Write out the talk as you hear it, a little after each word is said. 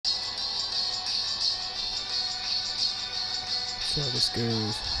See how this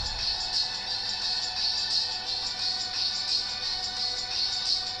goes.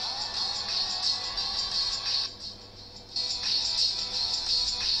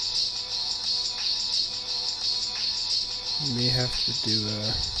 You may have to do a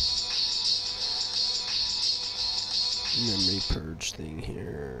memory purge thing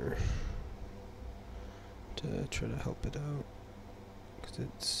here to try to help it out, because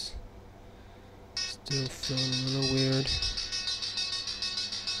it's still feeling a little weird.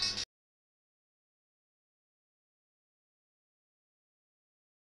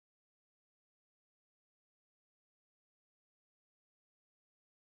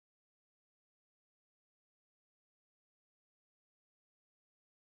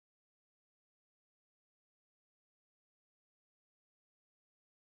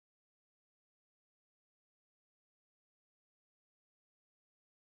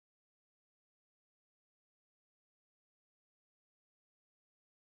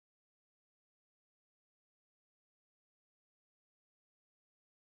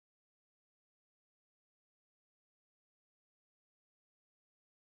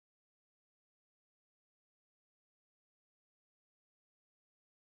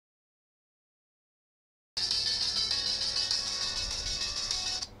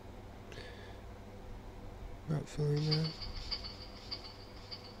 Not feeling that.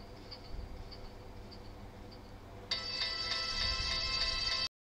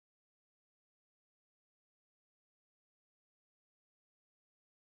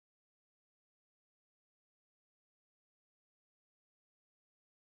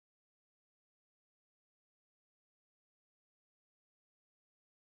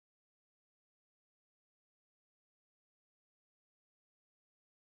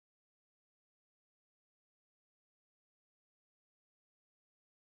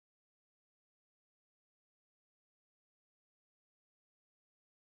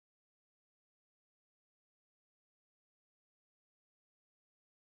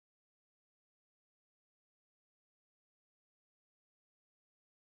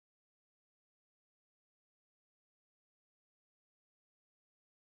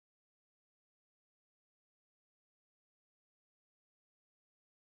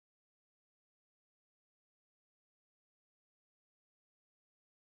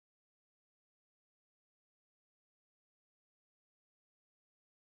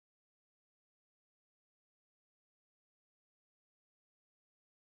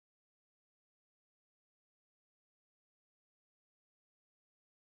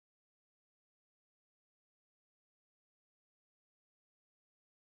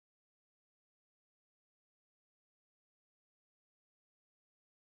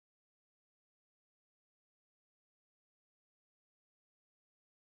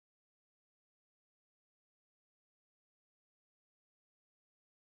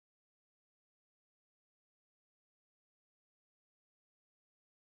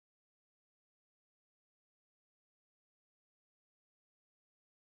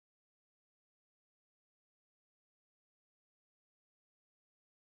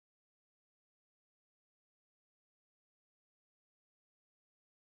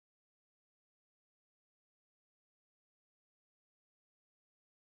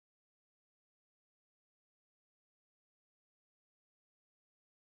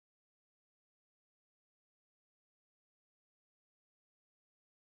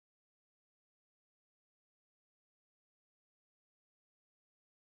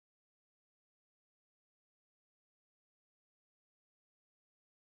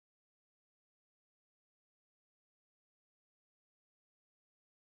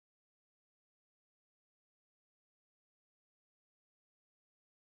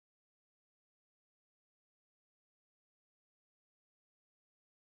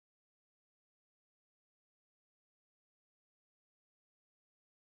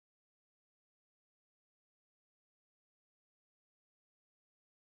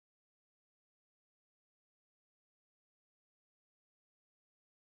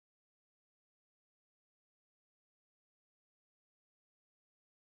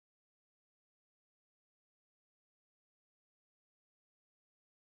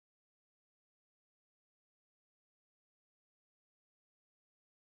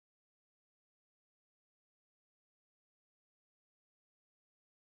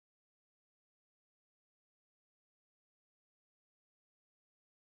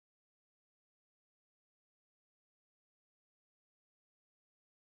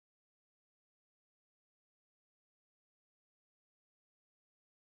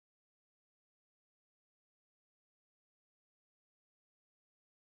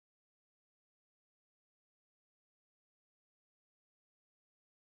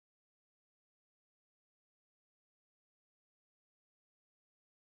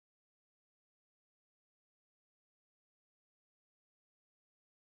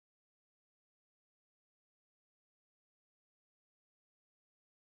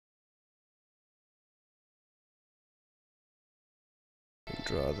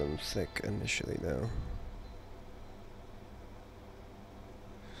 Draw them thick initially though.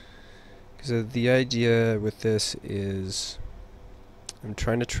 So the idea with this is I'm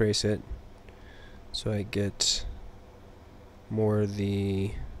trying to trace it so I get more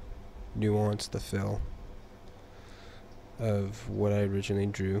the nuance, the fill of what I originally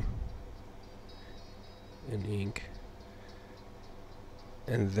drew in ink.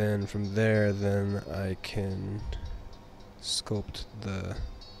 And then from there, then I can sculpt the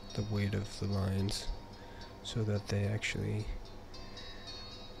weight of the lines so that they actually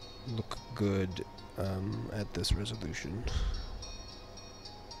look good at this resolution.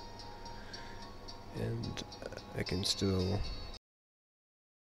 And I can still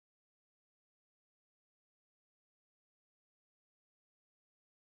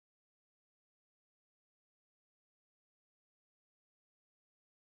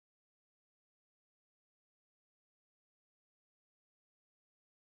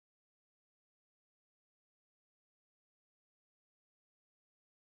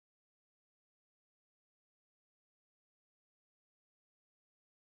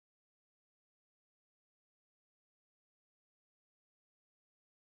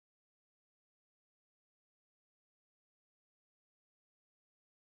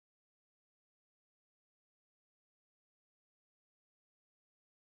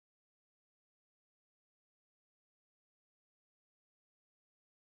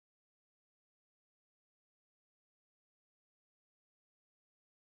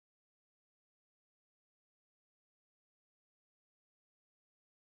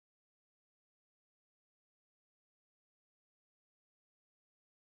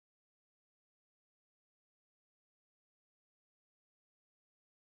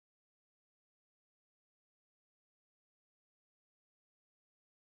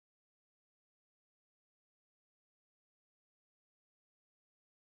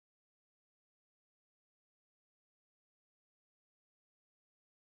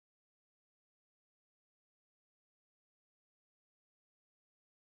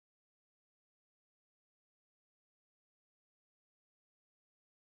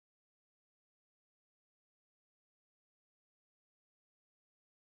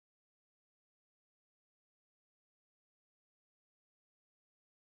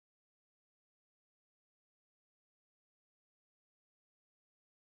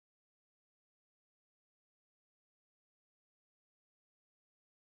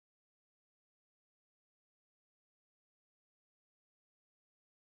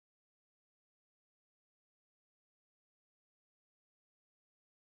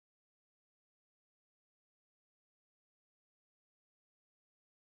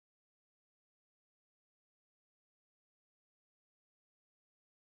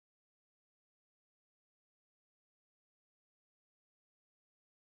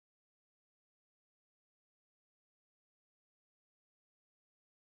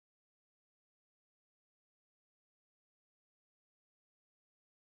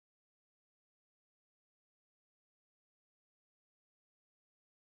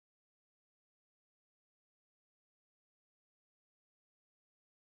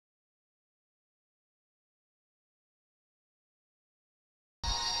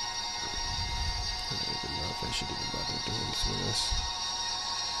I don't even know if I should even bother doing some of this.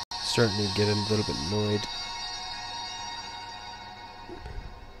 Starting to get a little bit annoyed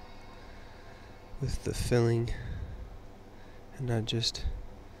with the filling and not just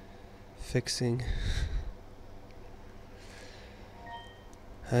fixing.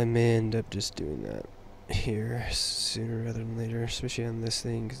 I may end up just doing that here sooner rather than later, especially on this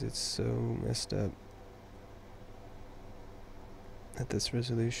thing because it's so messed up at this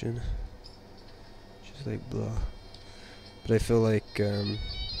resolution. Just like blah. But I feel like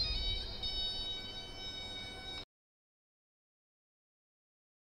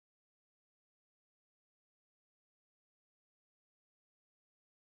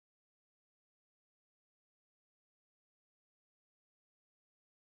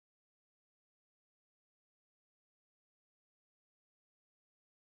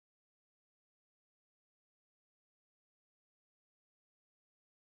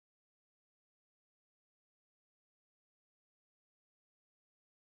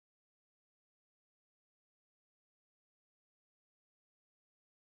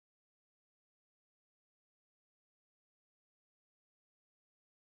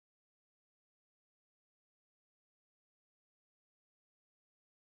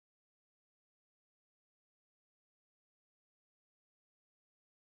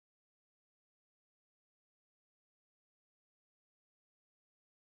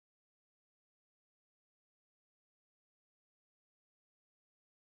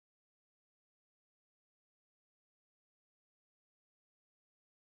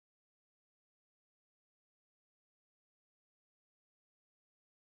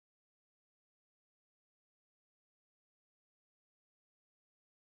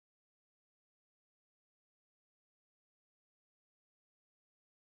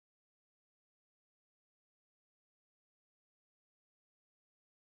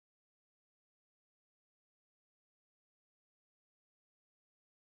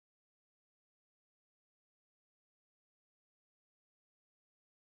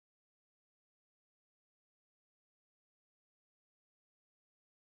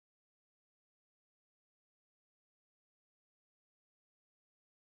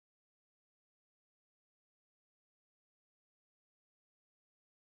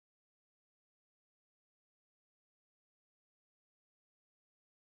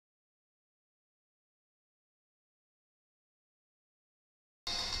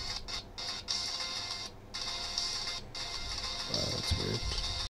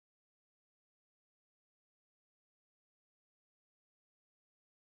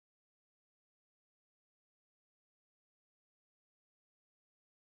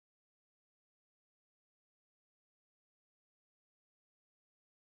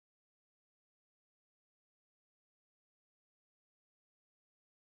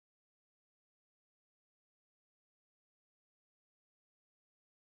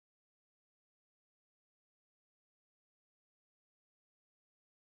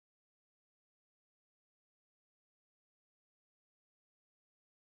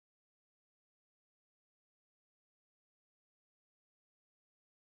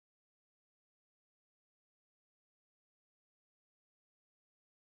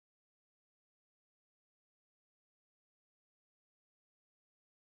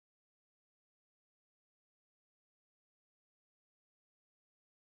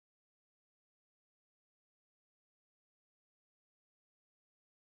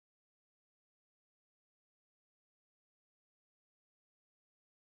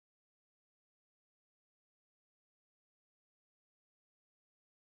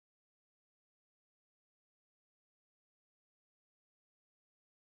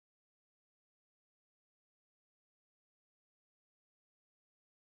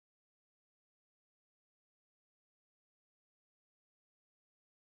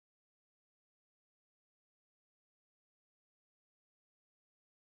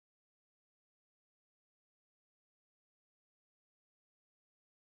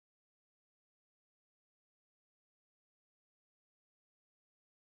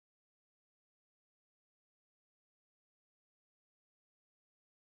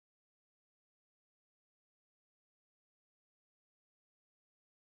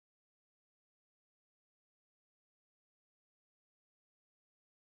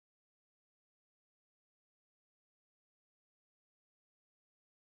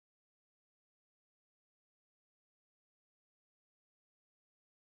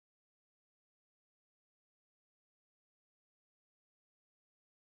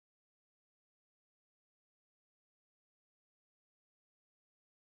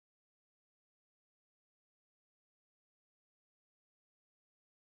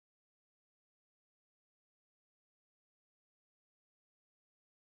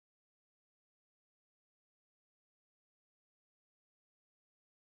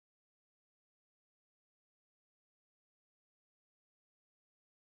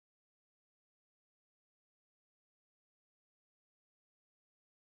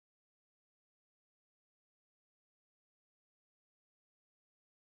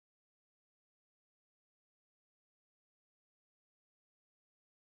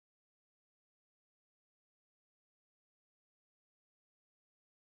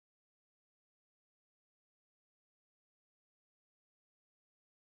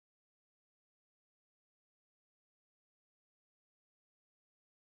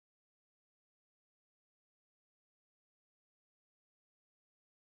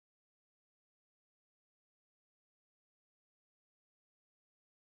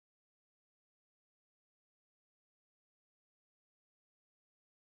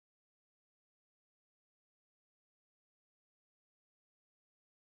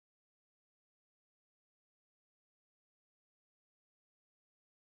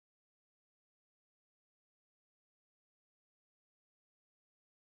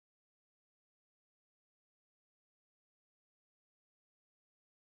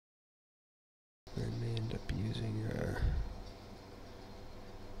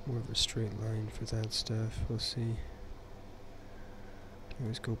more of a straight line for that stuff. We'll see. Can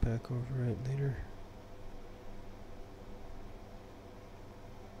always go back over it later.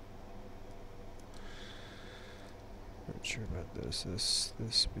 Not sure about this.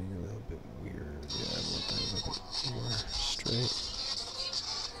 This being a little bit weird. Yeah, I want that a little bit more straight.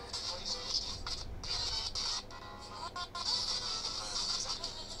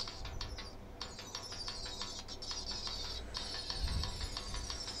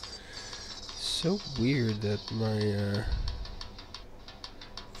 So weird that my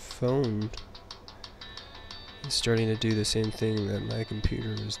phone is starting to do the same thing that my computer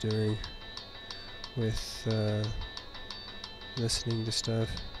was doing with listening to stuff.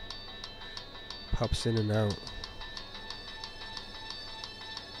 Pops in and out.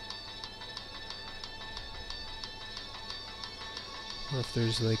 Or if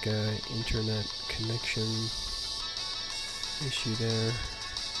there's like a internet connection issue there.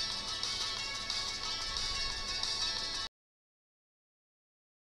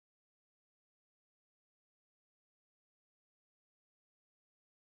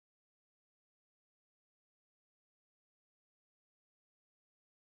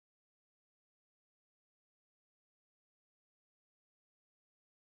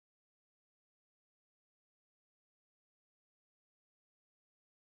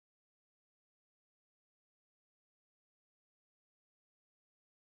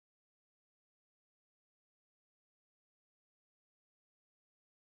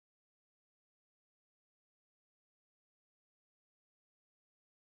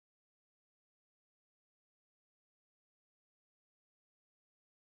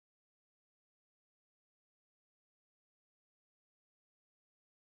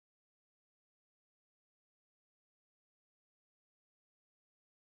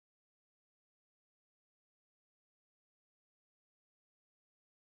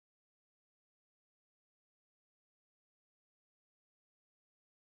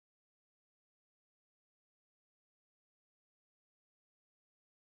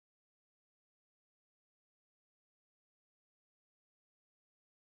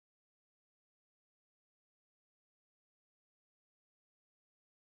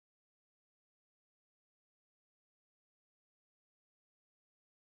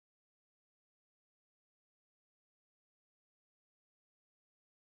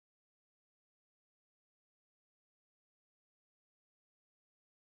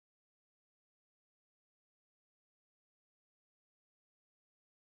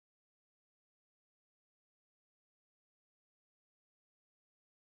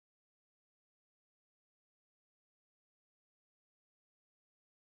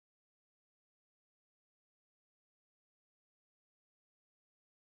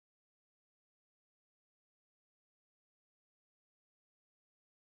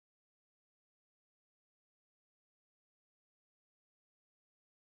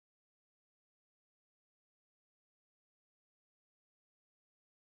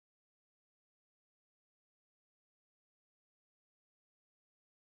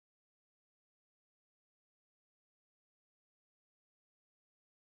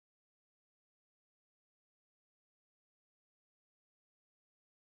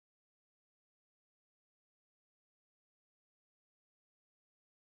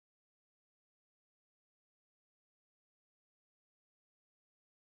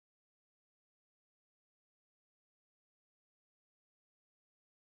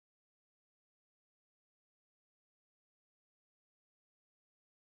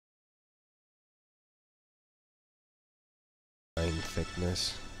 Line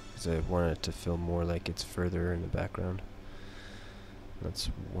thickness, because I want it to feel more like it's further in the background. That's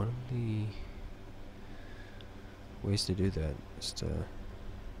one of the ways to do that, is to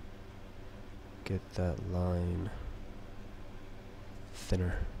get that line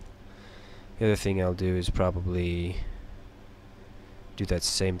thinner. The other thing I'll do is probably do that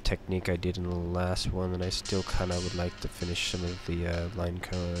same technique I did in the last one, and I still kind of would like to finish some of the line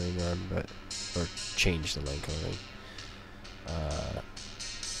coloring on, or change the line coloring.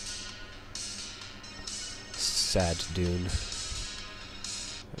 Sad Dune.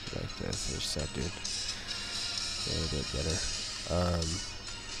 I like this. There's Sad Dune. A little bit better.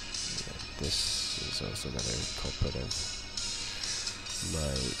 Yeah, this is also another culprit of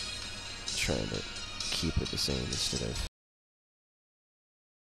my trying to keep it the same instead of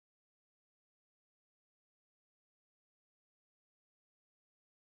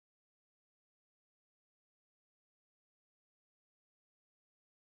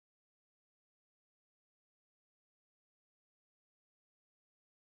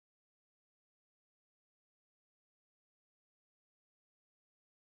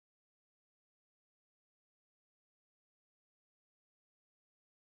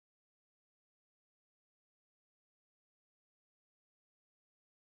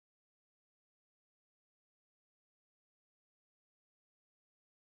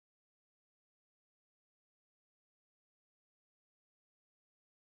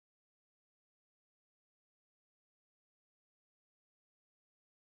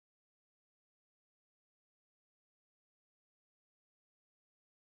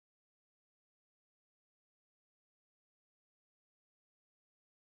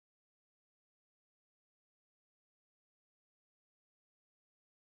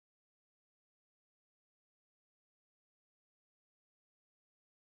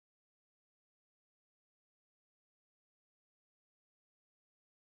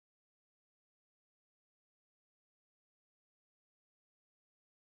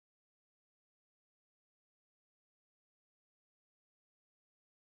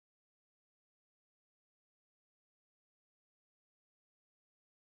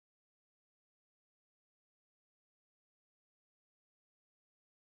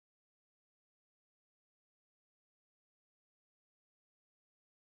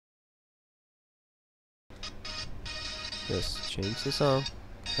Yes, change the song.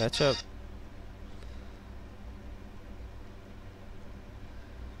 Catch up.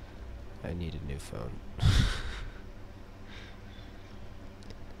 I need a new phone. I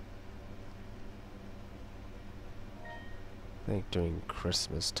think during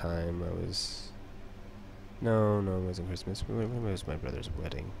Christmas time I was... No, it wasn't Christmas. It was my brother's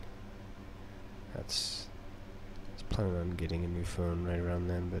wedding. I was planning on getting a new phone right around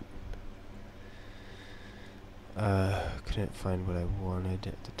then, but couldn't find what I wanted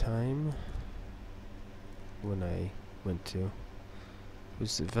at the time when I went to. It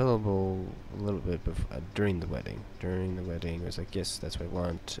was available a little bit during the wedding. During the wedding, I was like, yes, that's what I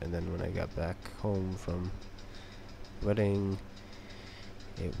want. And then when I got back home from the wedding,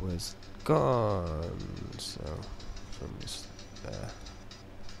 it was gone. So, from just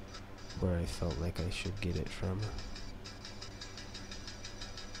where I felt like I should get it from.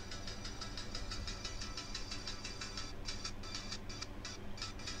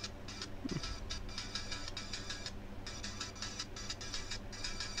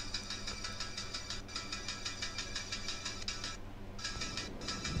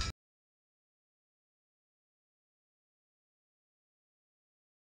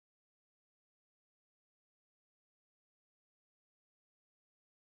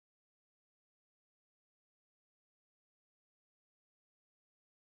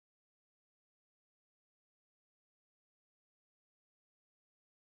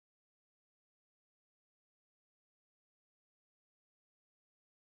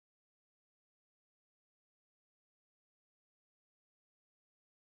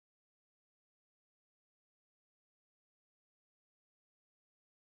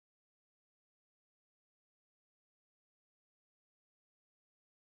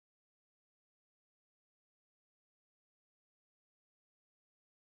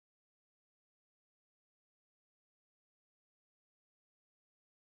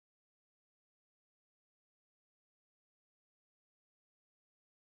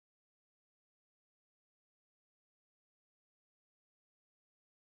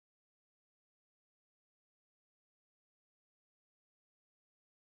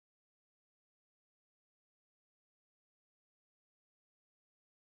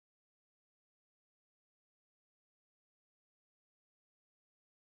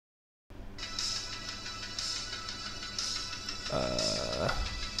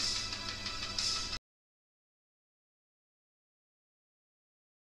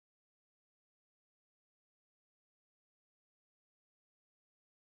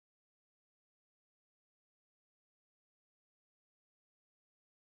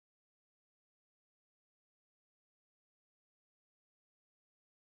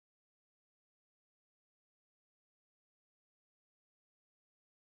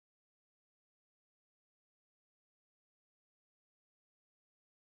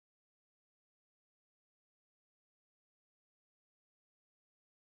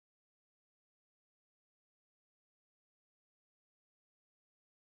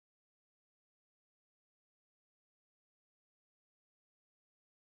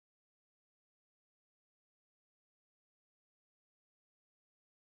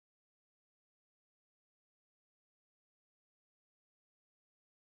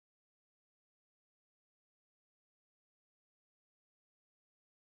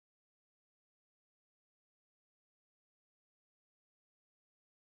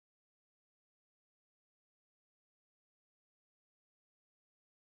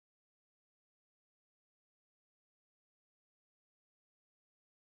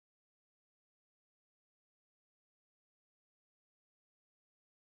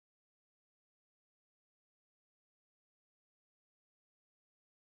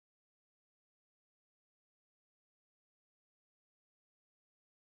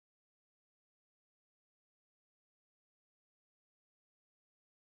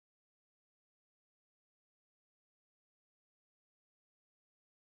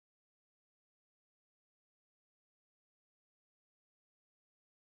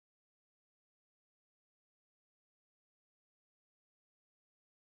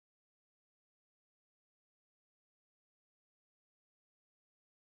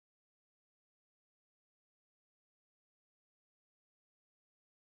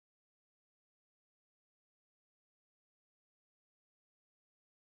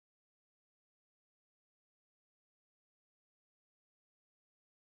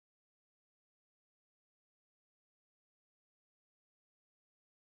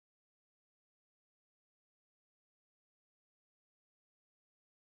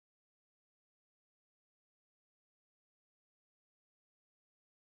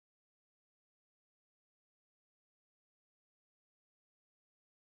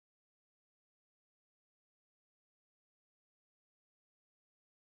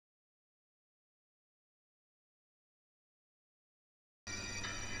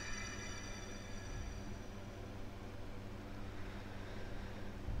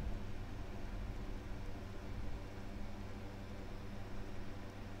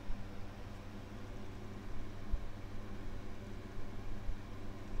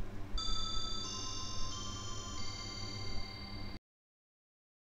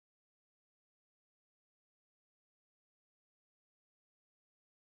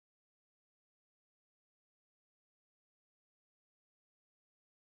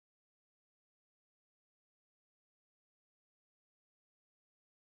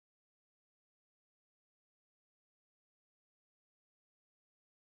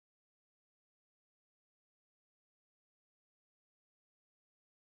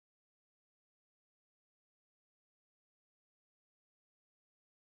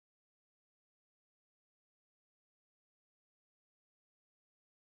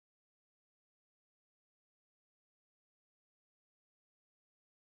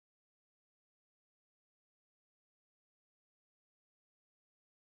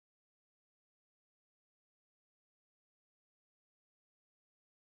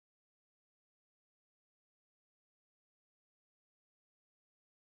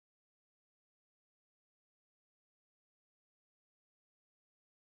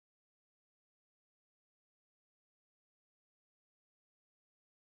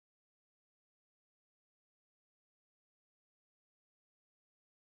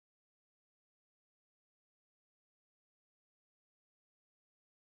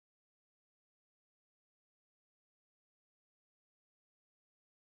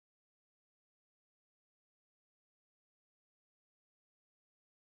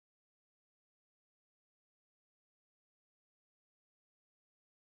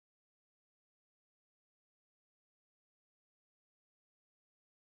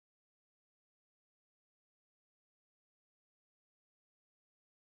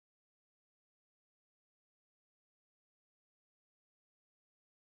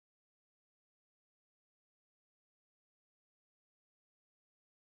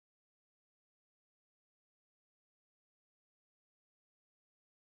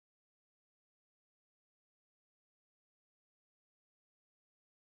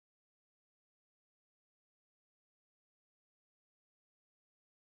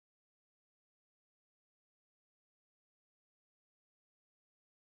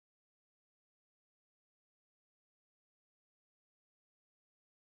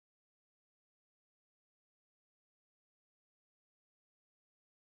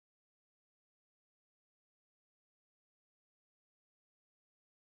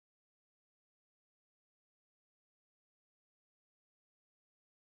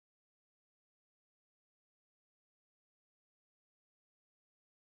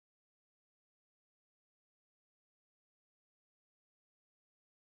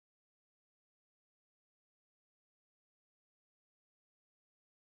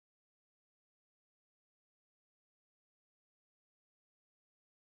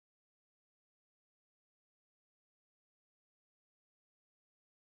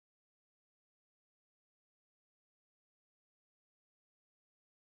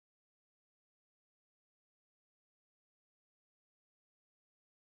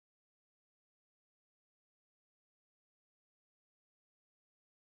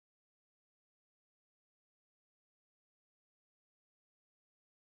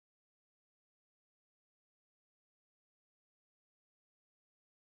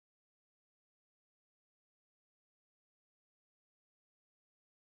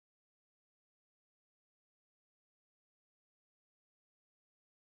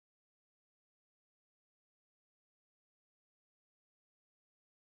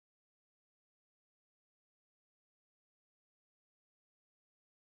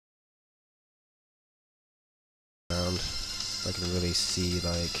 I can really see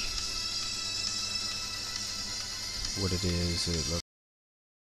like what it is. It looks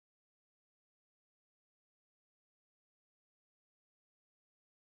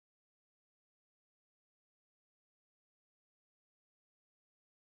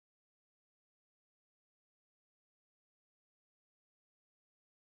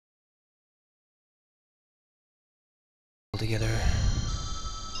together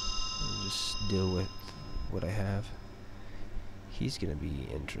and just deal with what I have. He's gonna be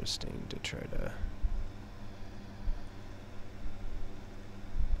interesting to try to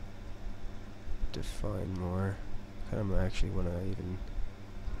define more. Kind of actually want to even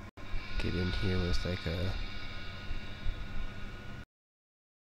get in here with like a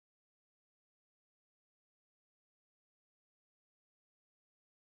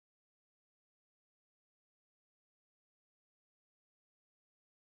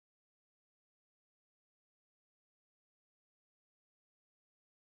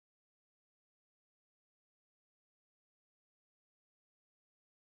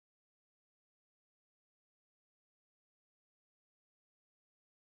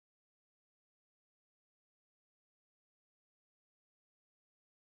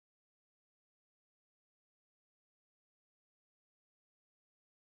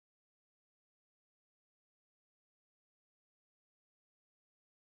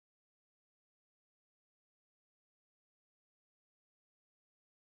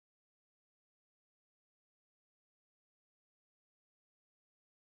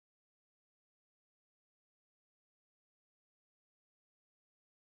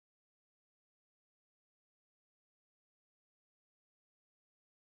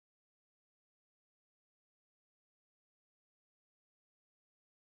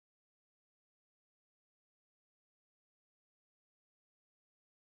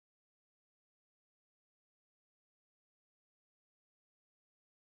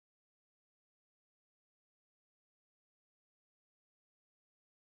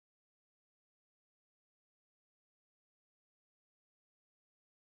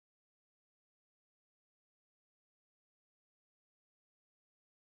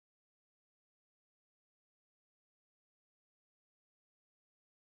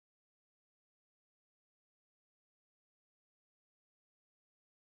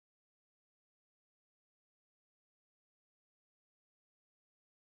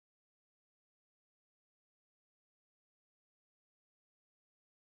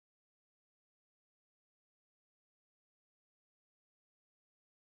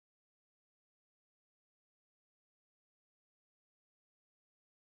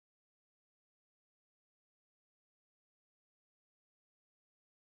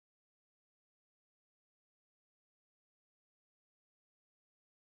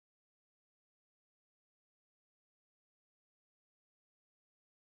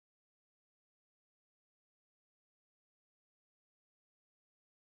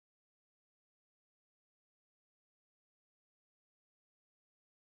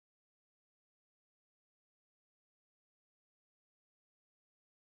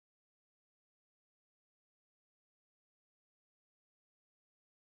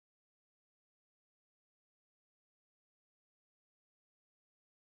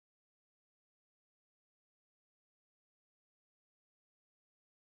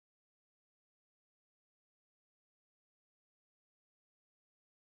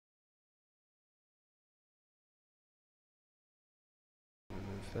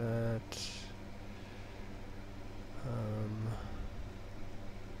that.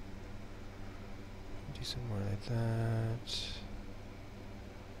 Do some more like that.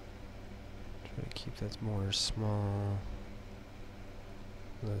 Try to keep that more small,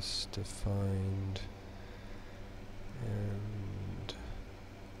 less defined, and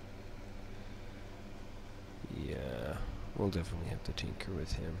yeah, we'll definitely have to tinker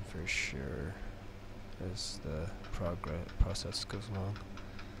with him for sure as the process goes along.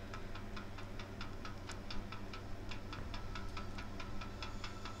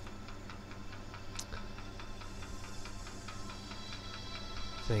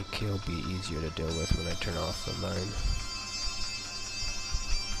 I think he'll be easier to deal with when I turn off the line.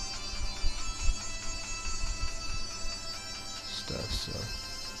 Stuff, so.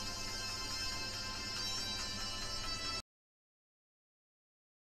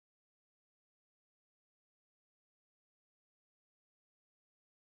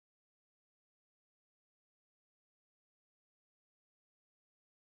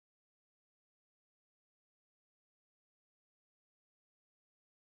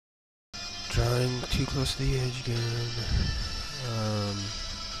 Drawing too close to the edge again.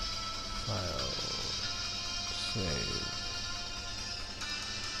 File. Save.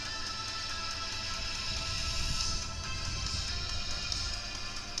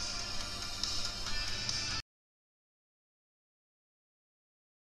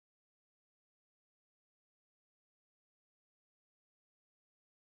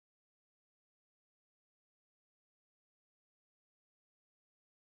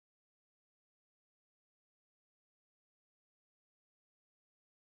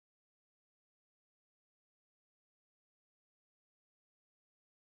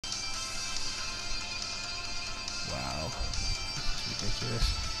 this.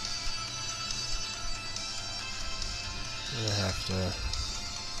 I'm gonna have to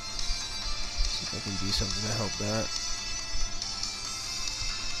see if I can do something to help that.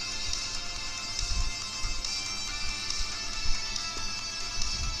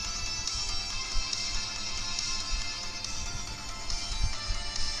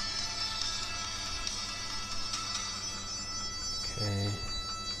 Okay,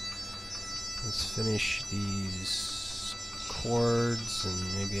 let's finish these chords and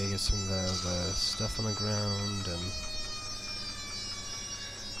maybe I get some of the stuff on the ground, and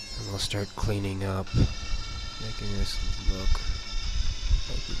we'll start cleaning up, making this look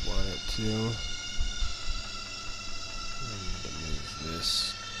like we want it to. I need to move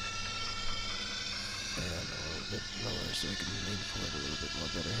this fan a little bit lower so I can aim for it a little bit more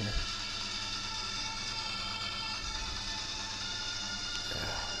better here.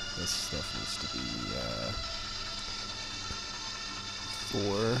 This stuff needs to be 4.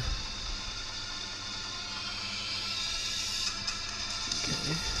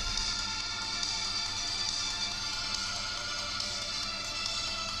 Okay.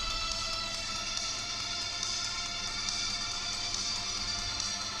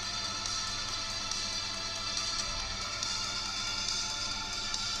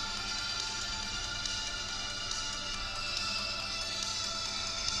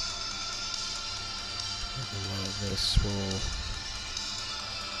 A lot of this will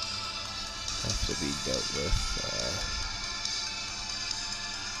have to be dealt with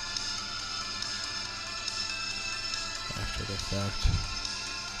after the fact.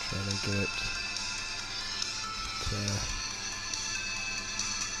 Trying to get it to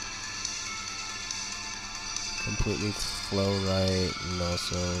completely flow right and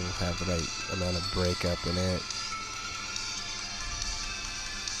also have the right amount of breakup in it.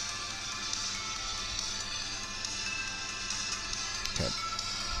 Okay.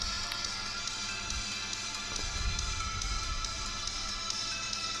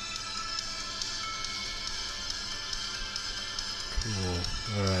 Cool.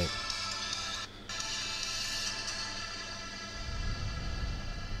 Alright.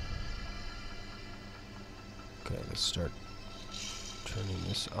 Okay, let's start turning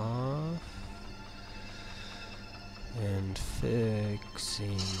this off and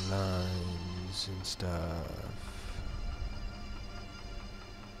fixing lines and stuff.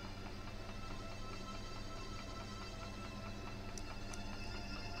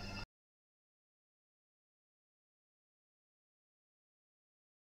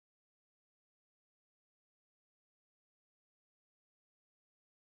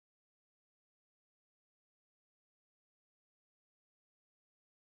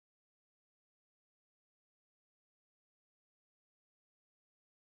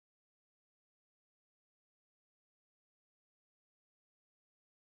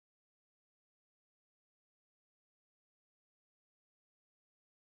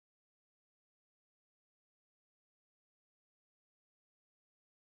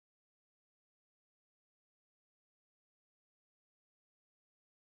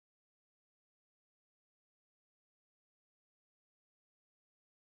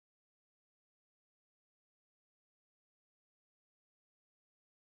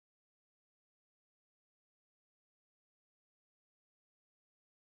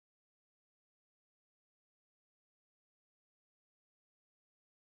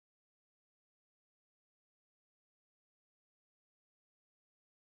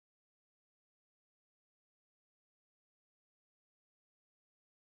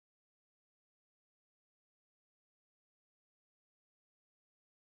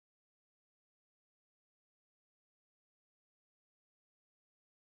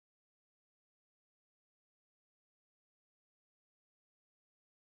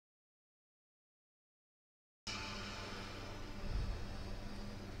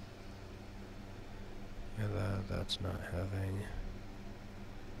 Yeah, that's not having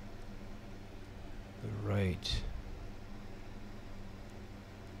the right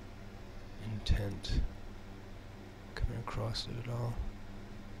intent coming across it at all.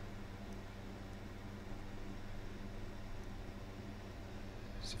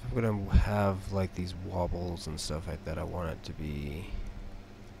 So if I'm gonna have like these wobbles and stuff like that, I want it to be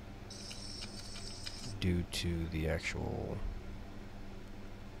due to the actual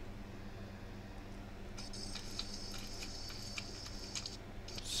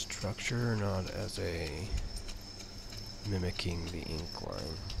structure, not as a mimicking the ink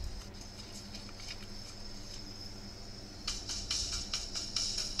line.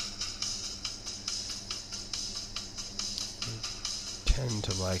 I tend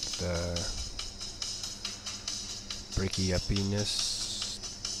to like the breaky uppiness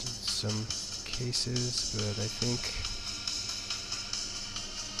some cases, but I think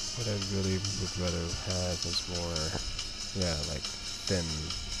what I really would rather have is more, yeah, like thin.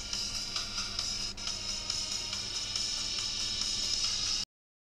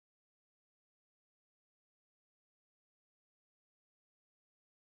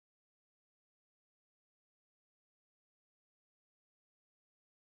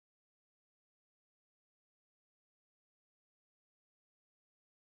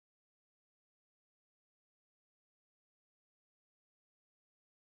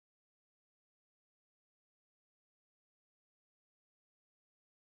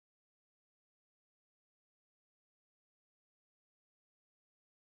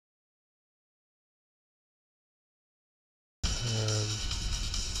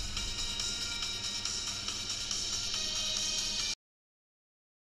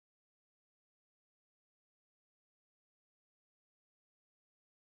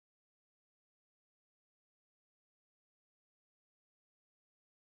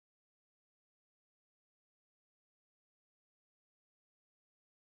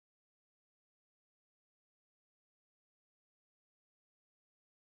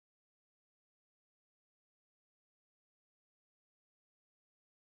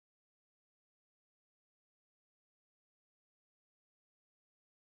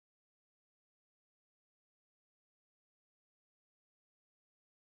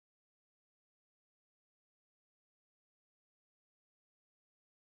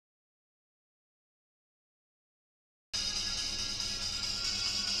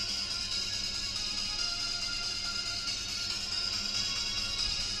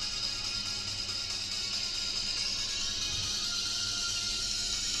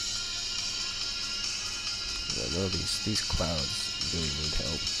 I know these clouds really need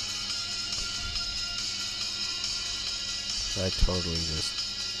help. I totally just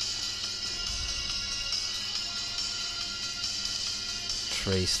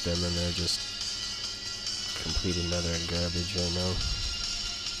trace them and they're just complete another garbage I know.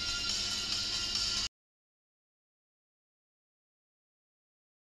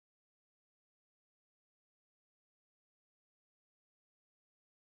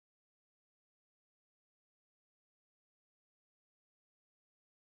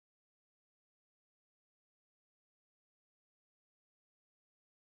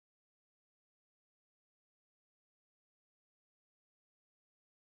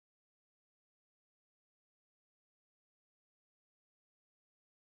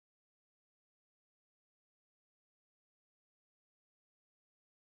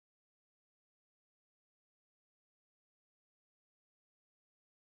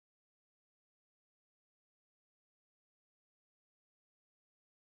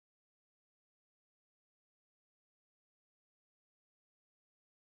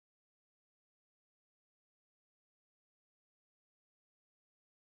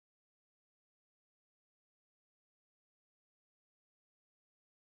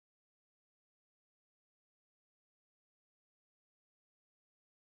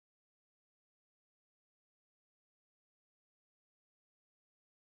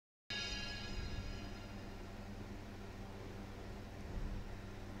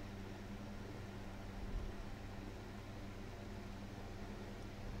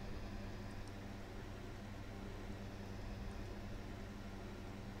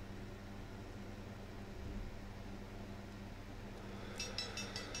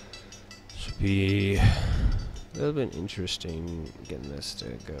 Should be a little bit interesting getting this to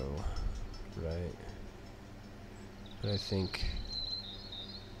go right. But I think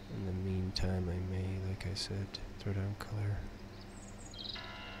in the meantime I may, like I said, throw down color.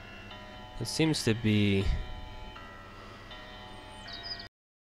 It seems to be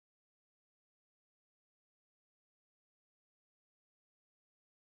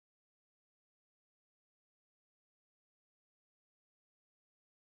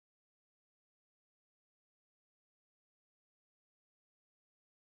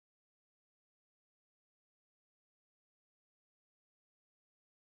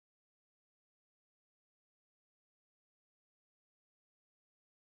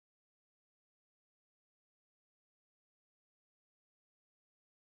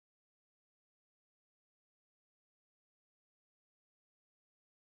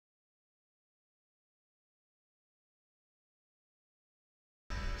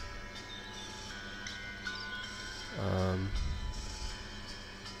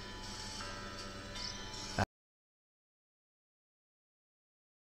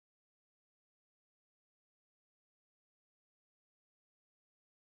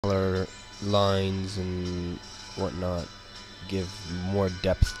color lines and whatnot give more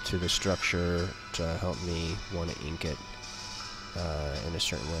depth to the structure to help me want to ink it in a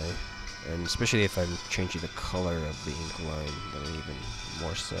certain way. And especially if I'm changing the color of the ink line, then even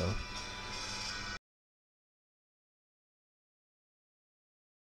more so.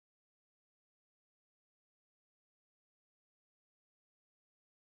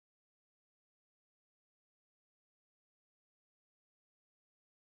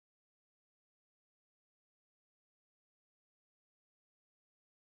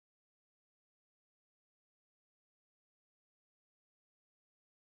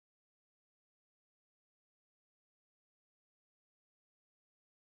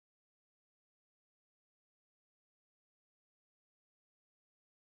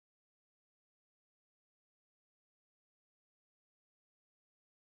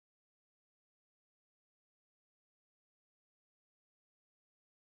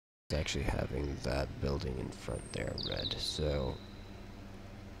 Actually having that building in front there red, so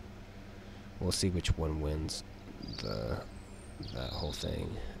we'll see which one wins that whole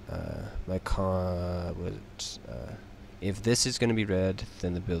thing. My con was if this is going to be red,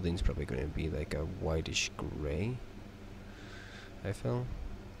 then the building's probably going to be like a whitish gray, I feel.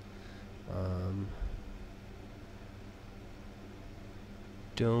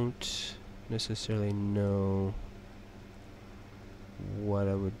 Don't necessarily know what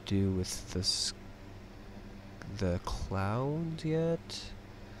I would do with the clouds yet.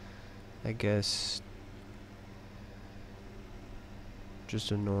 I guess just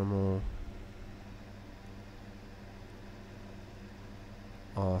a normal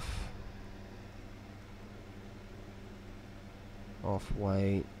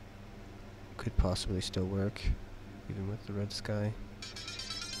off-white could possibly still work, even with the red sky.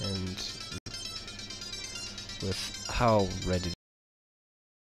 And with how red it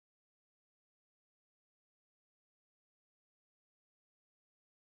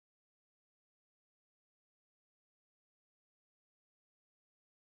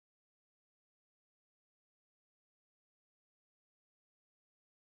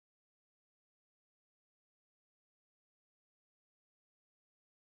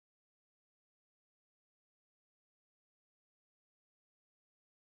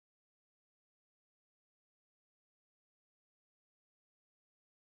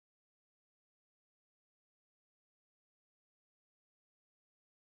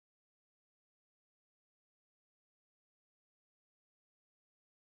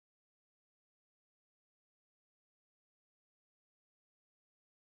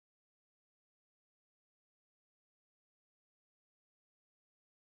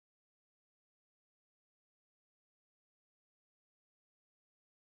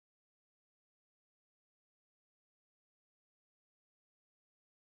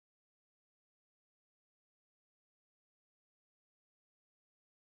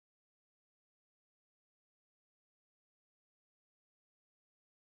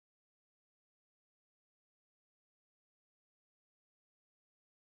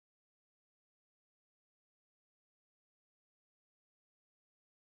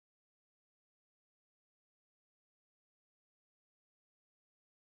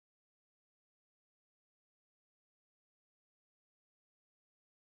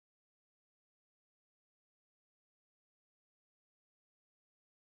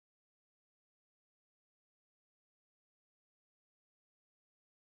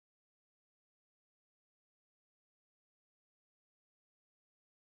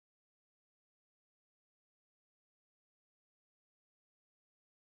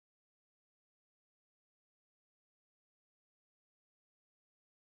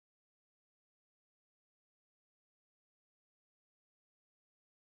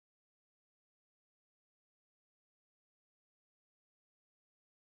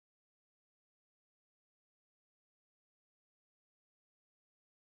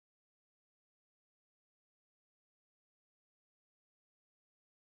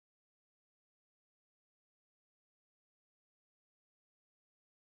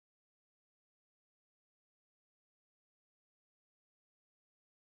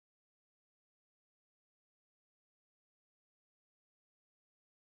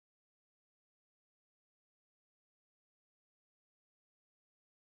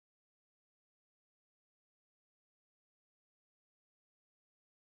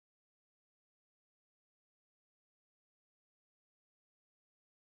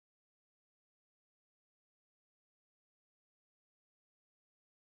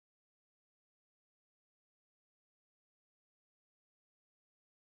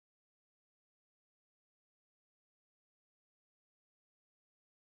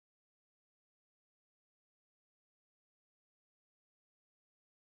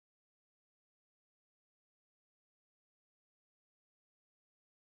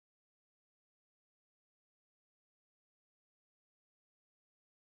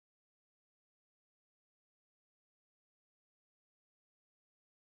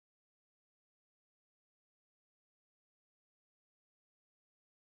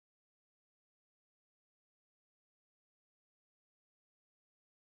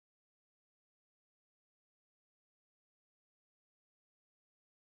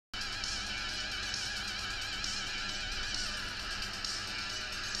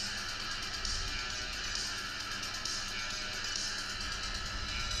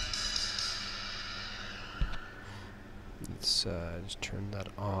let's just turn that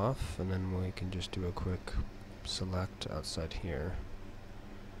off, and then we can just do a quick select outside here.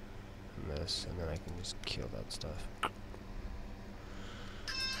 And this, and then I can just kill that stuff.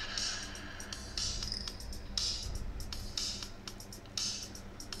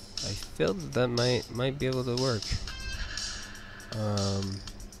 I feel that might be able to work.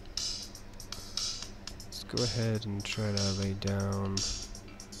 Let's go ahead and try to lay down.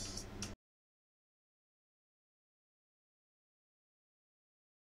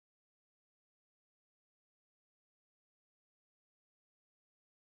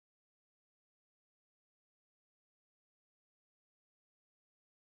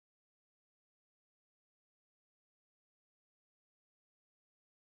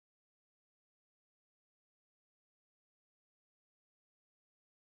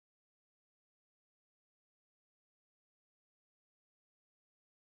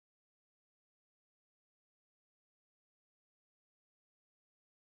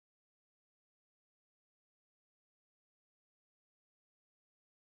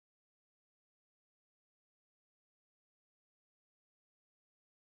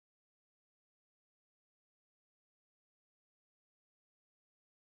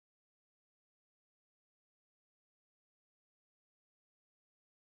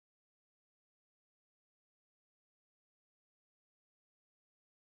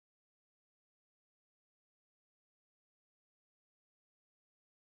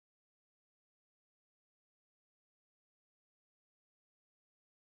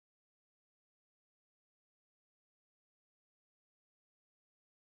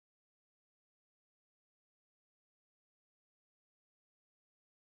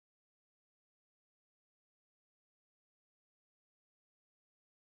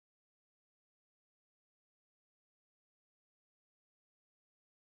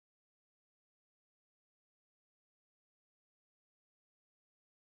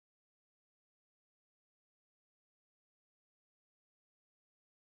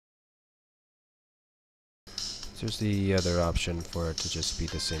 There's the other option for it to just be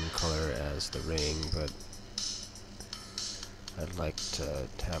the same color as the ring, but I'd like to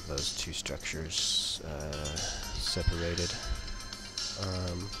have those two structures separated.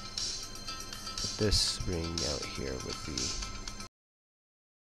 But this ring out here would be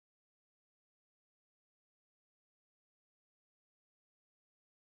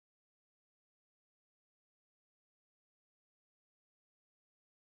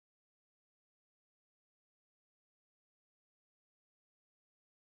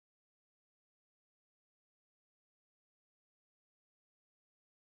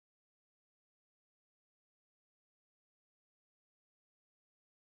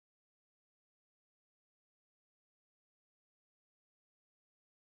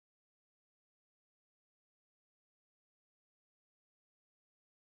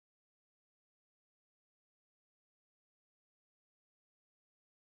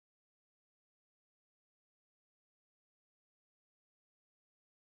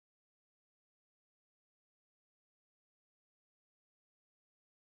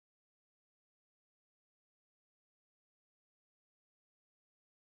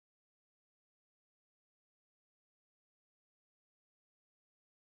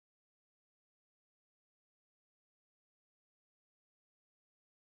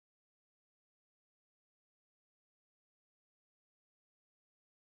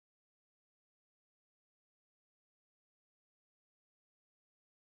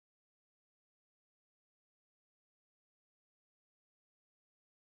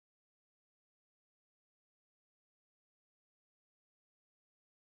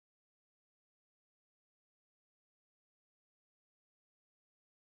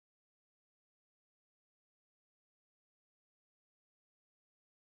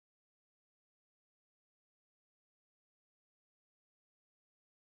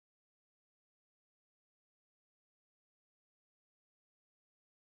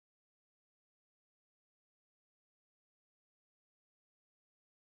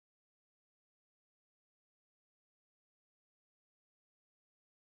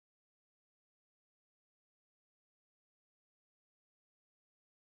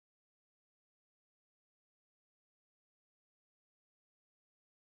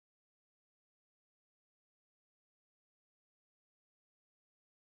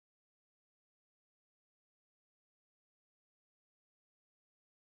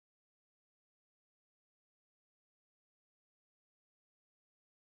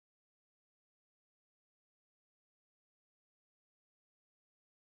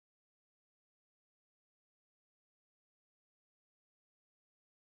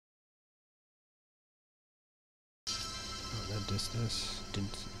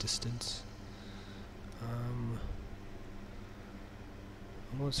distance.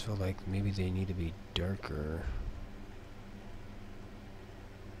 Almost feel like maybe they need to be darker.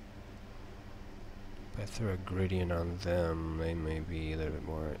 If I throw a gradient on them, they may be a little bit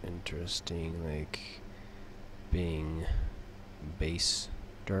more interesting, like being base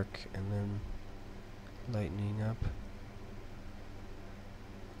dark and then lightening up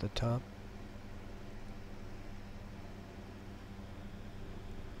the top.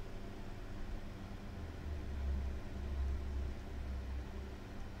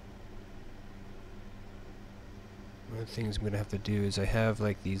 One of the things I'm gonna have to do is I have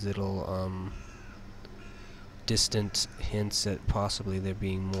like these little distant hints at possibly there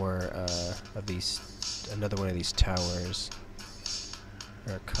being more of these, another one of these towers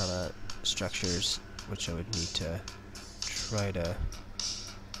or kind of structures, which I would need to try to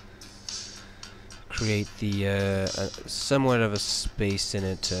create the somewhat of a space in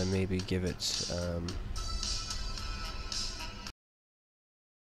it to maybe give it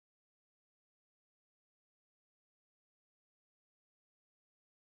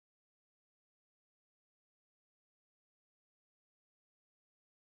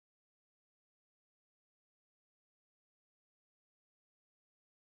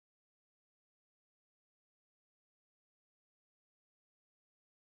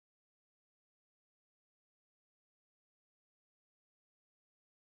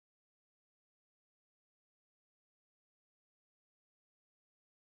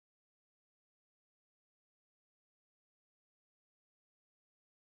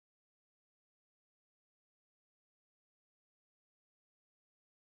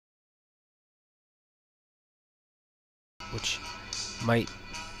which might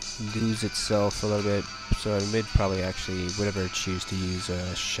lose itself a little bit, so I would probably actually, whatever I choose to use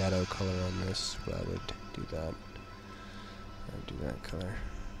a shadow color on this, well, I would do that. I would do that color.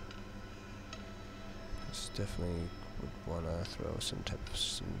 Just definitely would want to throw some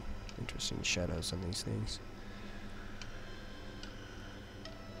interesting shadows on these things.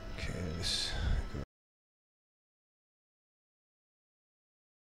 Okay, this.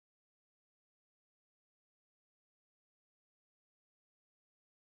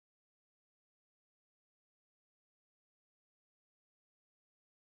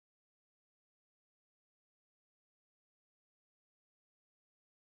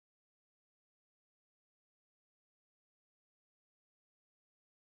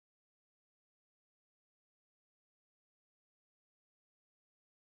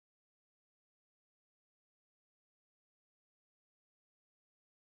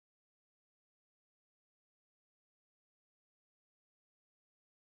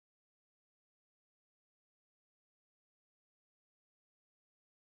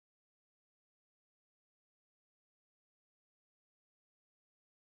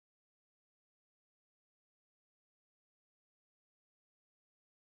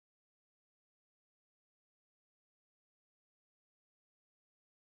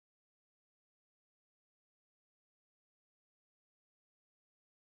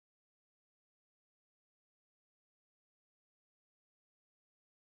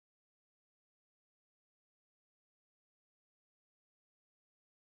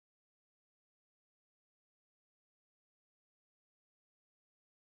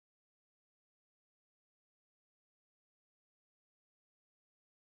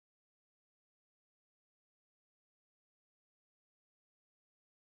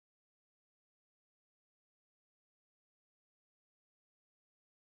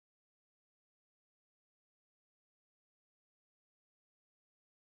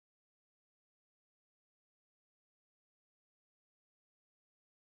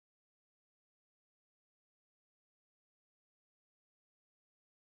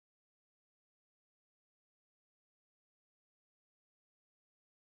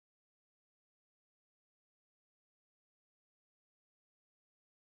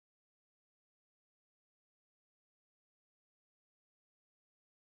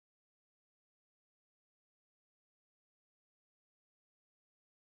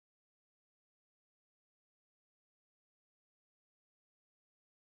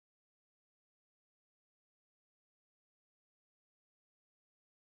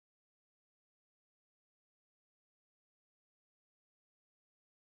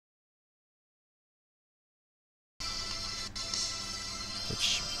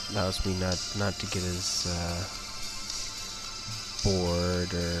 Which allows me not to get as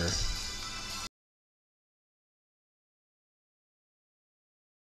bored or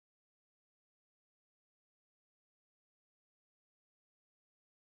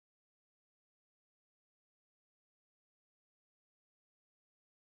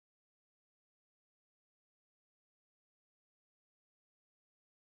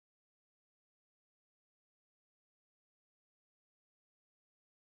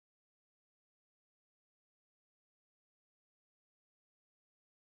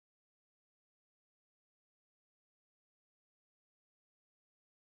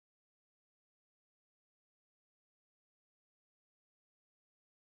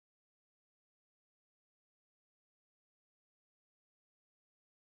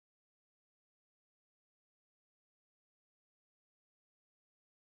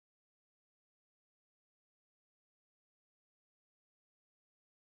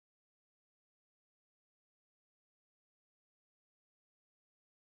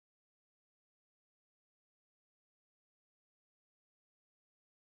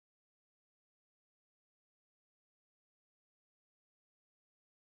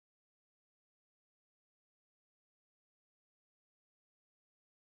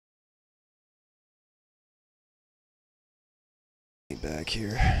back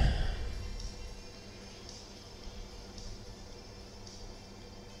here.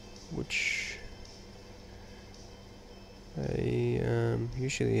 Which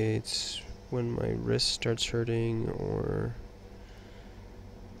usually it's when my wrist starts hurting or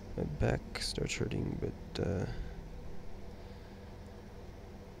my back starts hurting, but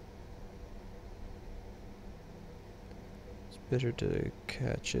it's better to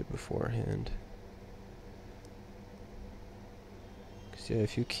catch it beforehand. 'Cause yeah,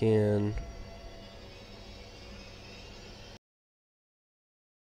 if you can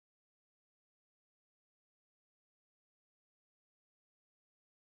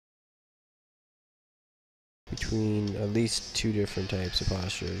between at least two different types of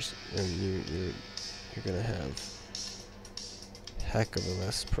postures, and you're gonna have heck of a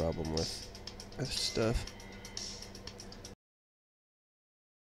less problem with stuff.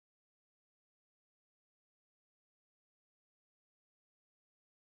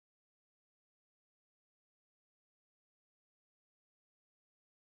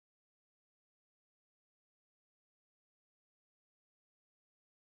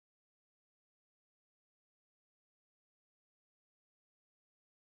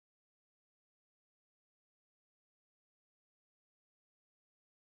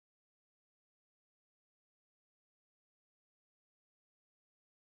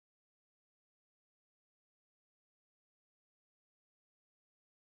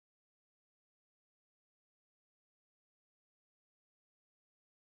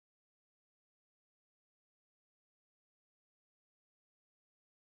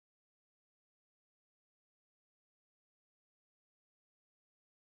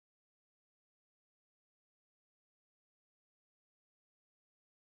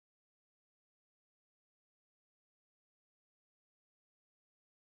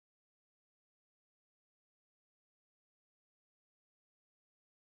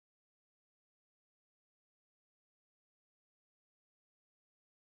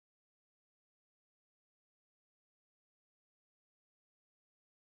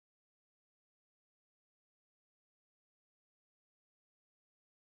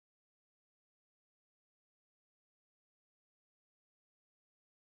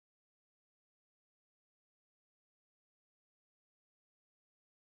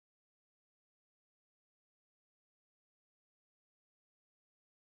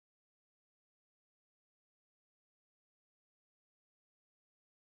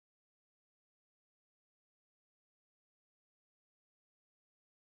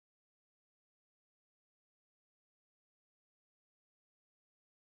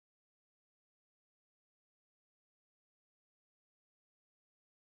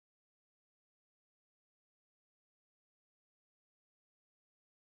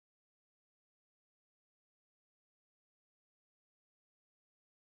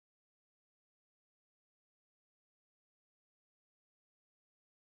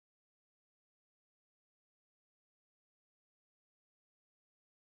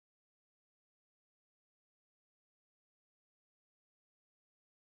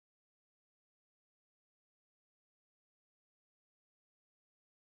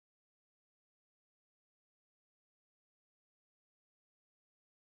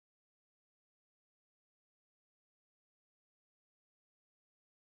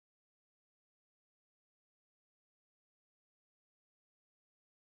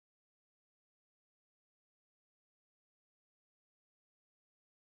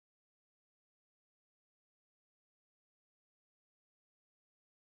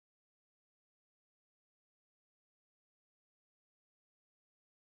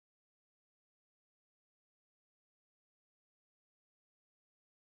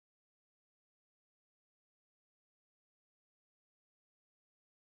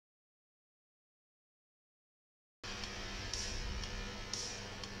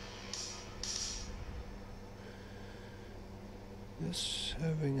 This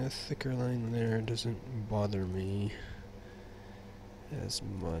having a thicker line there doesn't bother me as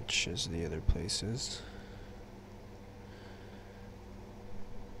much as the other places.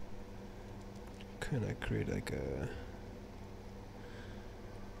 Kind of create like a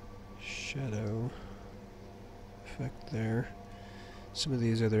shadow effect there. Some of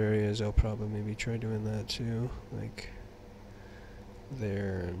these other areas I'll probably maybe try doing that too, like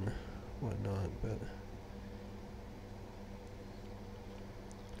there and whatnot, but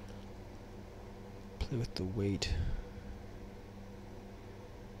play with the weight.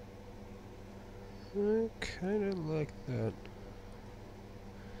 I kinda like that.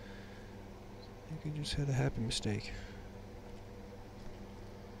 I think I just had a happy mistake.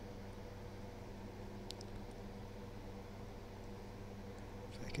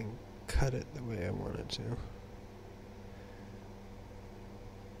 I can cut it the way I want it to.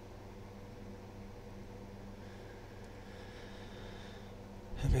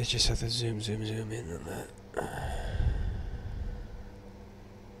 I may just have to zoom in on that.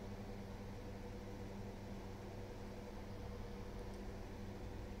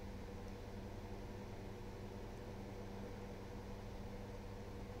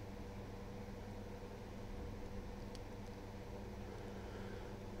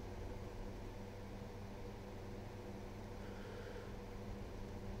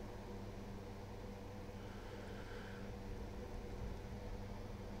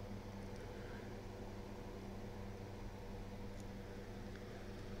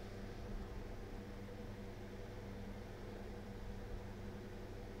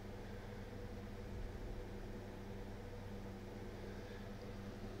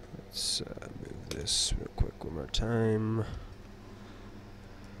 Let's move this real quick one more time.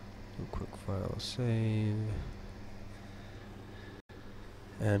 Do a quick file save.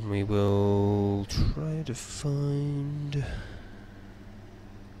 And we will try to find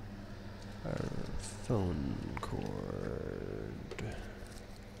our phone cord.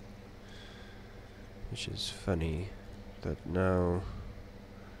 Which is funny that now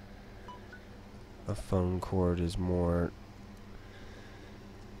a phone cord is more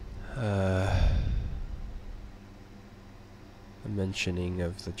a mentioning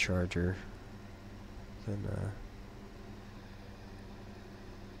of the charger than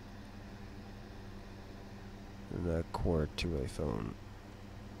a cord to a phone,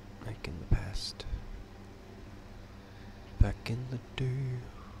 like in the past. Back in the day.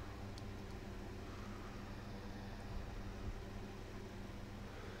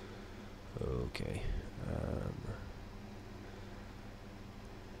 Okay.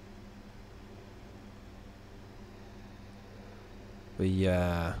 But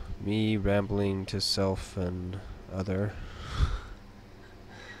yeah, me rambling to self and other.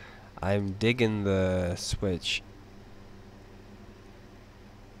 I'm digging the Switch.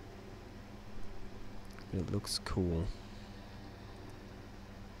 It looks cool.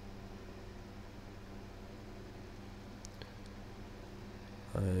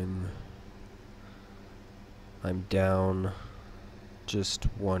 I'm down just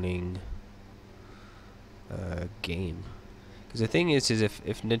wanting a game. Because the thing is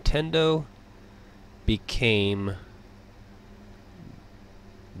if Nintendo became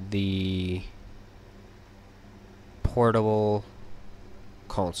the portable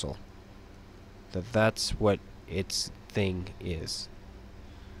console, that's what its thing is.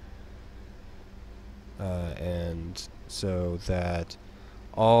 And so that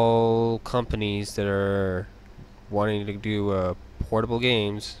all companies that are wanting to do portable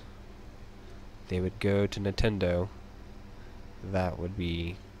games, they would go to Nintendo. That would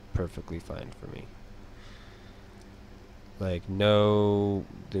be perfectly fine for me. Like, no,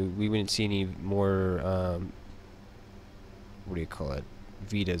 we wouldn't see any more, what do you call it,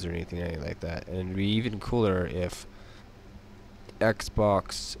 Vitas or anything like that. And it'd be even cooler if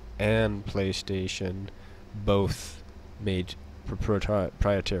Xbox and PlayStation both made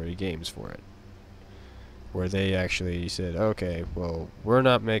proprietary games for it. Where they actually said, okay, well, we're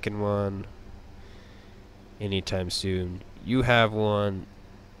not making one anytime soon. You have one.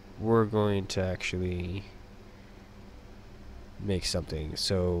 We're going to actually make something.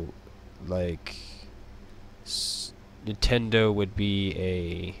 So, like, Nintendo would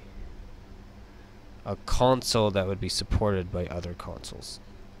be a console that would be supported by other consoles,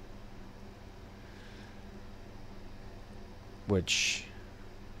 which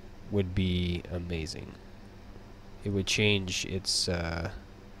would be amazing. It would change its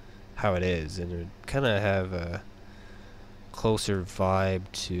how it is, and it would kind of have a closer vibe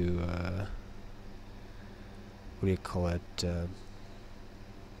to what do you call it?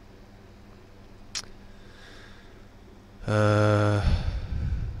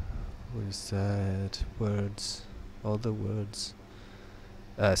 What is that? Words. All the words.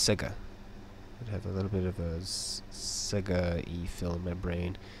 Sega. I'd have a little bit of a Sega-y feel in my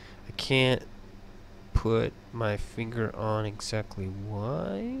brain. I can't put my finger on exactly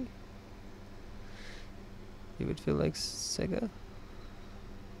why it would feel like Sega.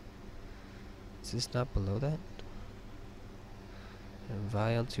 Is this not below that? And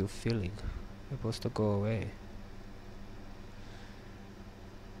why aren't you feeling? You're supposed to go away.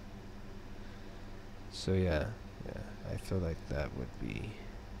 So yeah, I feel like that would be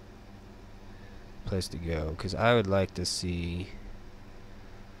a place to go, because I would like to see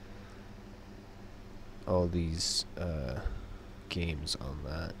all these games on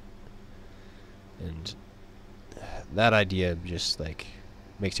that, and that idea just like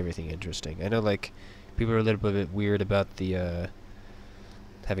makes everything interesting. I know like people are a little bit weird about the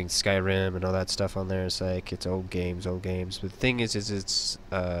having Skyrim and all that stuff on there. It's like it's old games. But the thing is it's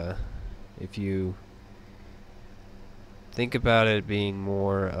if you think about it being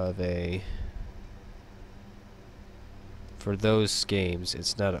more of a, for those games,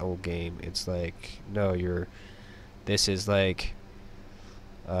 it's not an old game. It's like, no, this is like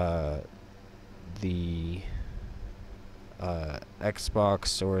the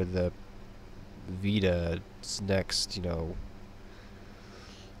Xbox or the Vita's next,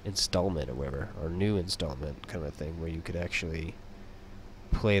 installment or whatever, or new installment kind of thing, where you could actually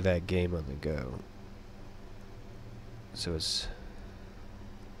play that game on the go. So it's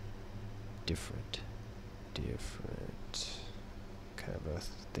different kind of a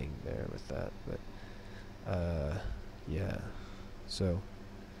thing there with that, but yeah. So,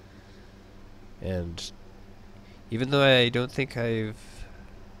 and even though I don't think I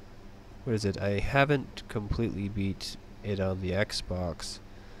haven't completely beat it on the Xbox.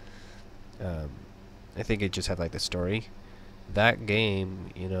 I think it just had like the story. That game,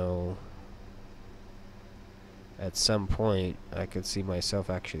 at some point I could see myself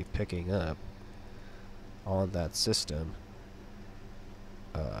actually picking up on that system.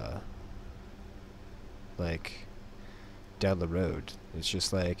 Like down the road. It's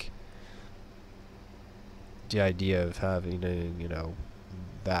just like the idea of having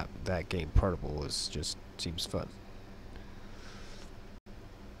that game portable just seems fun.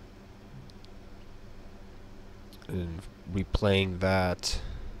 And replaying that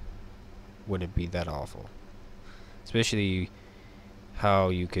wouldn't be that awful. Especially how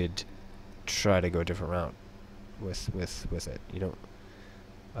you could try to go a different route with it. You don't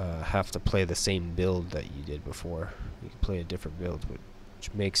have to play the same build that you did before. You can play a different build,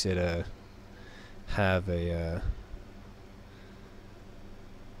 which makes it have a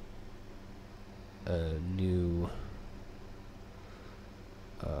new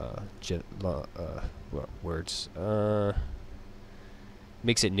words.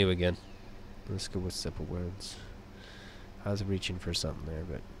 Makes it new again. Let's go with simple words. I was reaching for something there,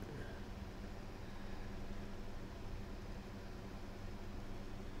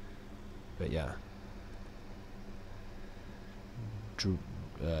 but yeah.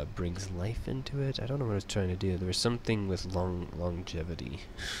 Brings life into it. I don't know what I was trying to do. There was something with longevity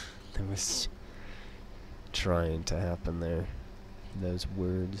that was trying to happen there. Those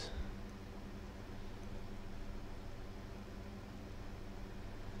words.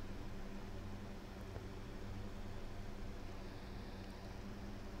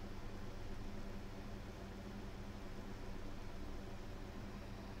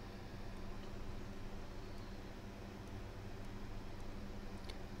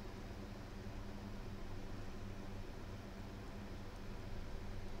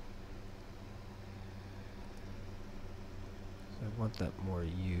 I want that more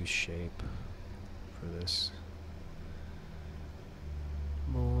U shape for this.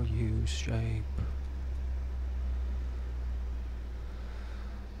 More U shape.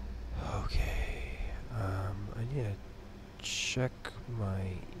 Okay. I need to check my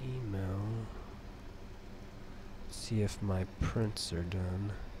email. See if my prints are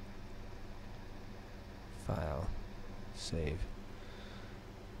done. File. Save.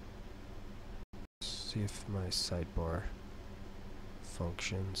 See if my sidebar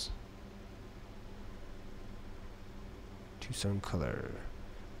functions. Tucson color.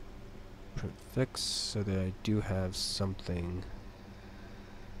 Print fix, so that I do have something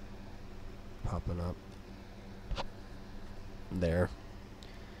popping up there.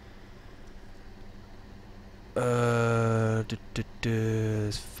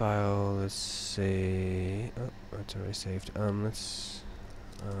 This file, let's say, oh, that's already saved. What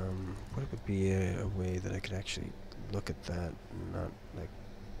would be a way that I could actually look at that and not like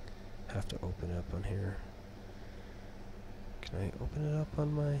have to open it up on here? Can I open it up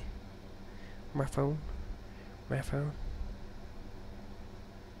on my phone? My phone?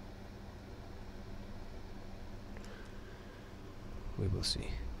 We will see.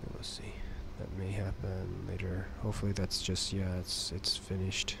 We will see. That may happen later. Hopefully that's just, yeah, it's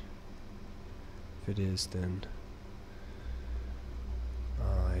finished. If it is, then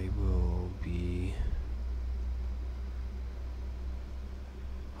I will be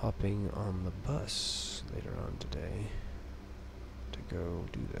hopping on the bus later on today to go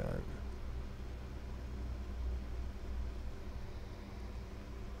do that.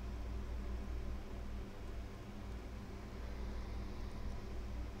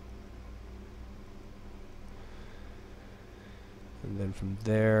 And then from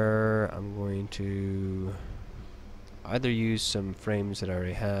there, I'm going to either use some frames that I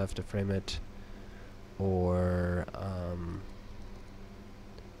already have to frame it, or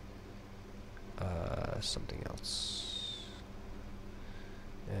something else.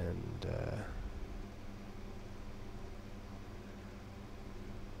 And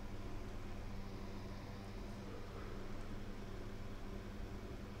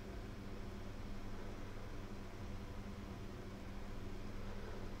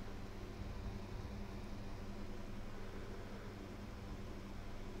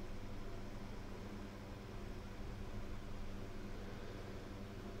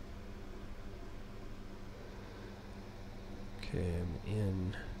okay, I'm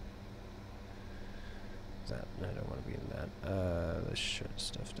in that. I don't want to be in that. Let's shut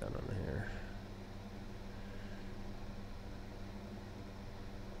stuff down on here.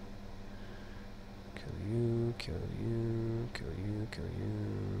 Kill you, kill you, kill you, kill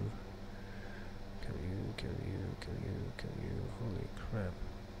you. Kill you, kill you, kill you, kill you. Holy crap.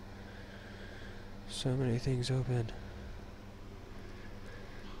 So many things open.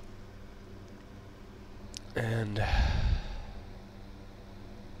 And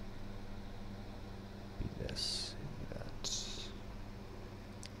be this, be that.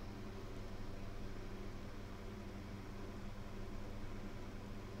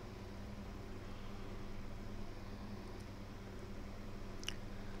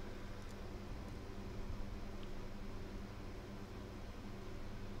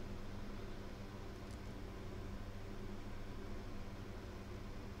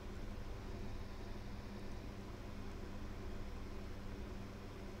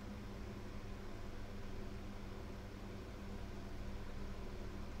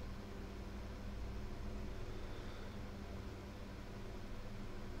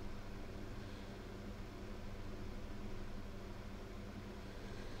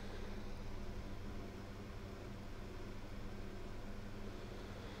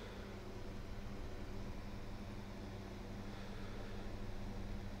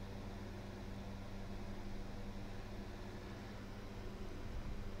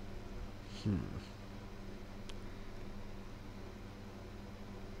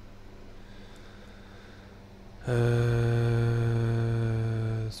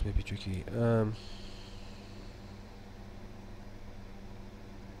 This may be tricky.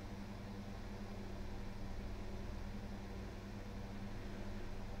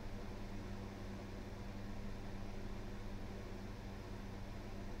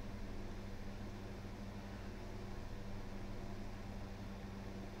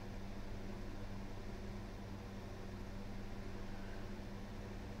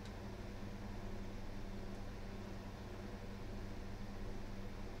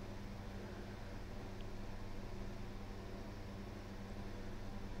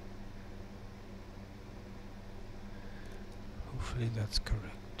 Hopefully that's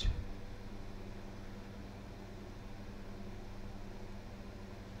correct.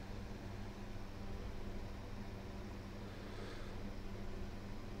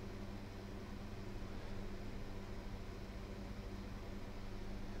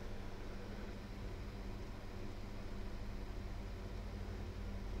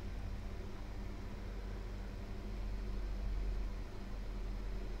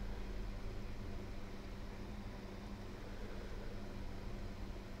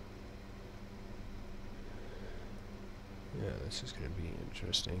 Yeah, this is going to be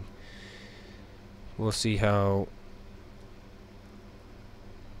interesting. We'll see how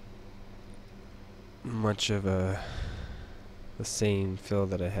much of the same fill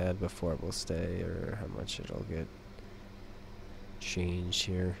that I had before will stay, or how much it'll get changed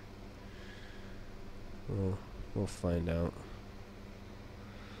here. We'll find out.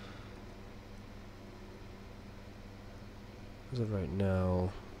 As of right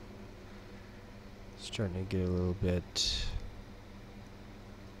now, starting to get a little bit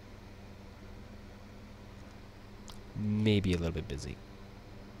maybe a little bit busy.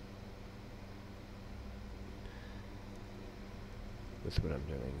 With what I'm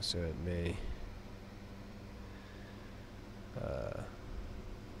doing, so it may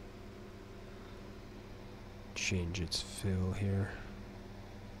change its fill here.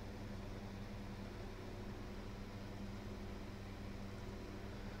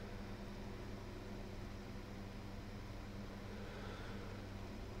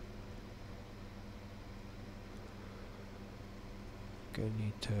 Gonna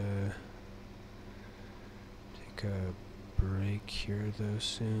need to take a break here though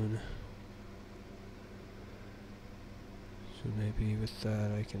soon. So maybe with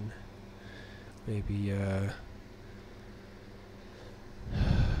that I can maybe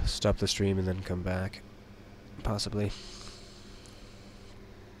stop the stream and then come back. possibly.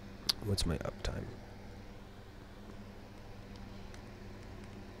 What's my uptime?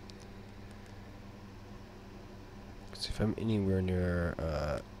 Because if I'm anywhere near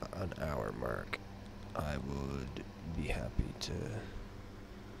an hour mark, I would be happy to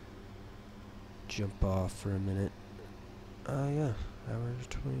jump off for a minute. Yeah, hour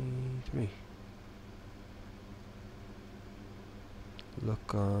 23.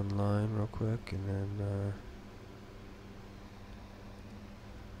 Look online real quick, and then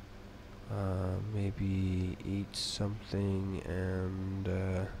maybe eat something, and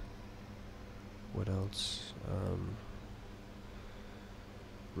what else?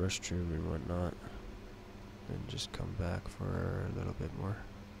 Restroom and whatnot. Then just come back for a little bit more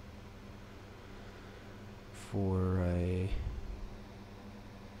before I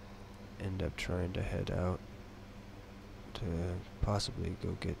end up trying to head out to possibly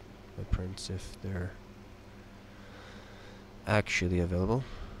go get my prints if they're actually available.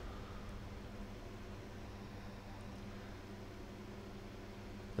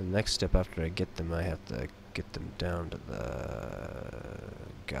 The next step after I get them, I have to get them down to the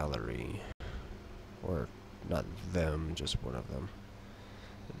gallery, or not them, just one of them,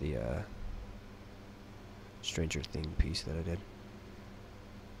 the Stranger Thing piece that I did.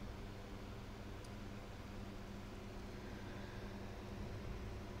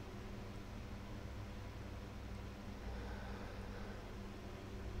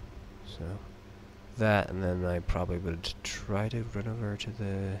 So that, and then I probably would try to run over to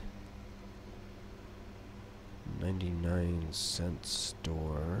the 99-cent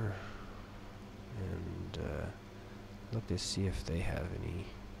store and look to see if they have any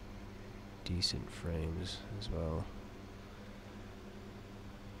decent frames as well.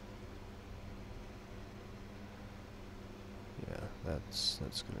 Yeah, that's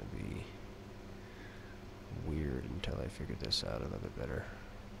gonna be weird until I figure this out a little bit better.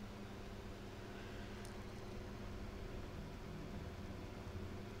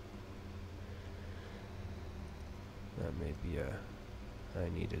 That may be I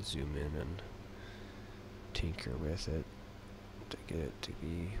need to zoom in and tinker with it to get it to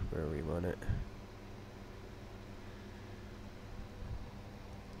be where we want it.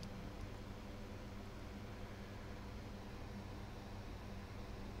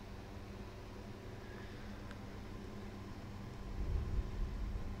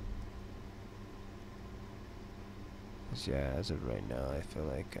 Yeah, as of right now, I feel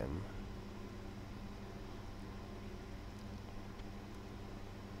like I'm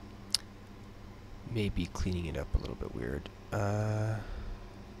maybe cleaning it up a little bit weird. No.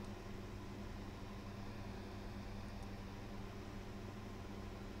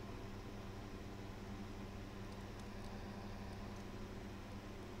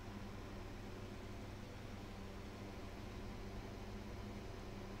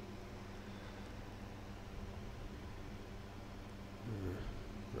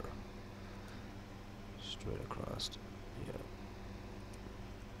 Straight across. Yeah.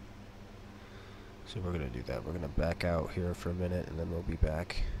 So we're gonna do that. We're gonna back out here for a minute, and then we'll be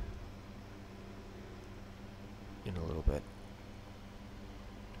back in a little bit.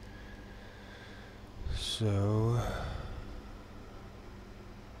 So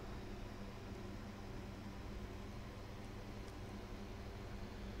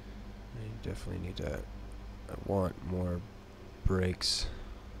I definitely need to. I want more breaks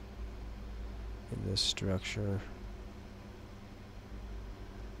in this structure.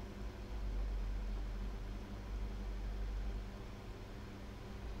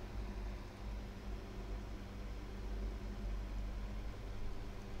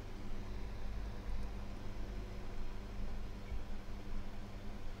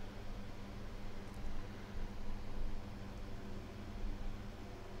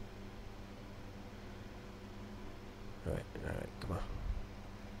 Alright, come on.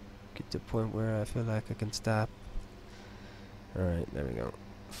 Get to the point where I feel like I can stop. Alright, there we go.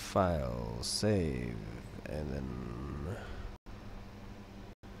 File, save, and then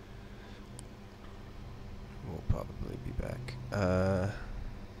we'll probably be back.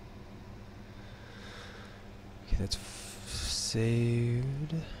 Okay, that's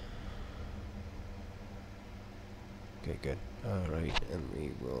saved. Okay, good. Alright, and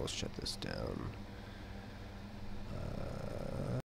we will shut this down.